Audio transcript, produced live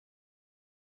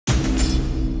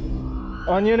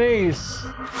On your knees.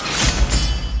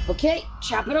 Okay,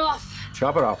 chop it off.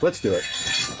 Chop it off. Let's do it.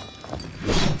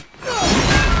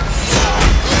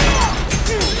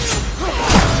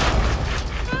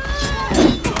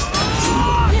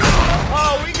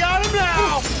 Oh, we got him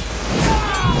now!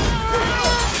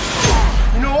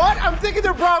 You know what? I'm thinking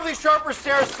there are probably sharper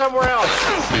stairs somewhere else.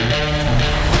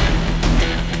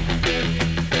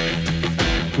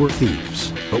 We're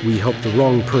thieves, but we help the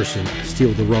wrong person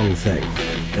steal the wrong thing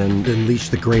and unleash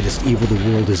the greatest evil the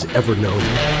world has ever known.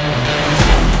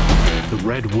 The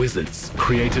Red Wizards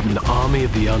created an army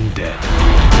of the undead.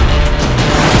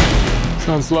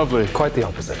 Sounds lovely. Quite the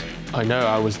opposite. I know,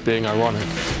 I was being ironic.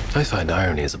 I find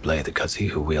irony is a blade that cuts he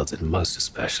who wields it most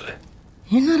especially.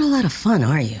 You're not a lot of fun,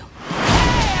 are you?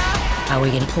 How are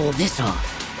we gonna pull this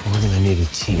off? We're gonna need a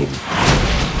team.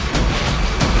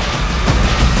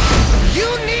 You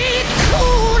need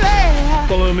cool air.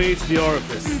 Follow me to the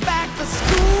orifice. Back to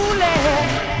school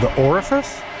air. The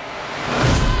orifice?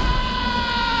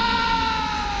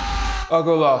 I'll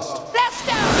go last. Let's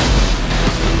go.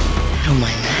 I don't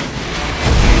mind that.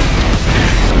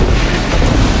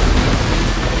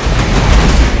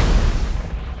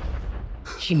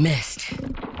 She missed.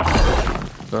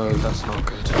 No, that's not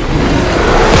good.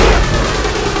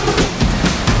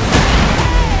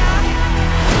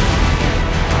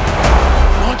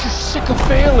 Aren't you sick of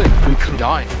failing? We could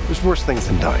die. There's worse things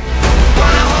than dying.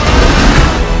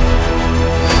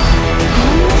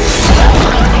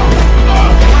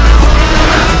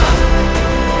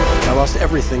 I lost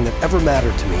everything that ever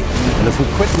mattered to me, and if we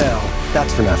quit now,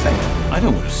 that's for nothing. I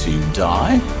don't want to see you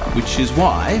die, which is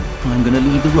why I'm going to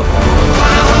leave the room.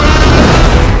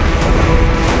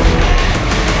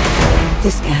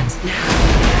 This ends now.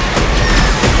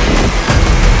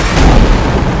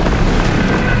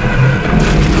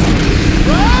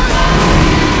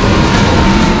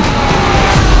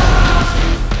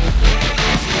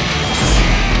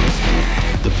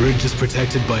 The bridge is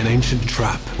protected by an ancient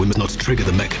trap. We must not trigger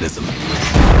the mechanism.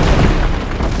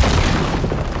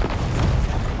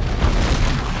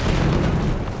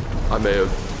 I may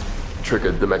have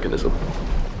triggered the mechanism.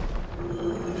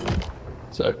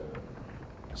 So,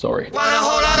 sorry. Want a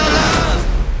whole lot of love.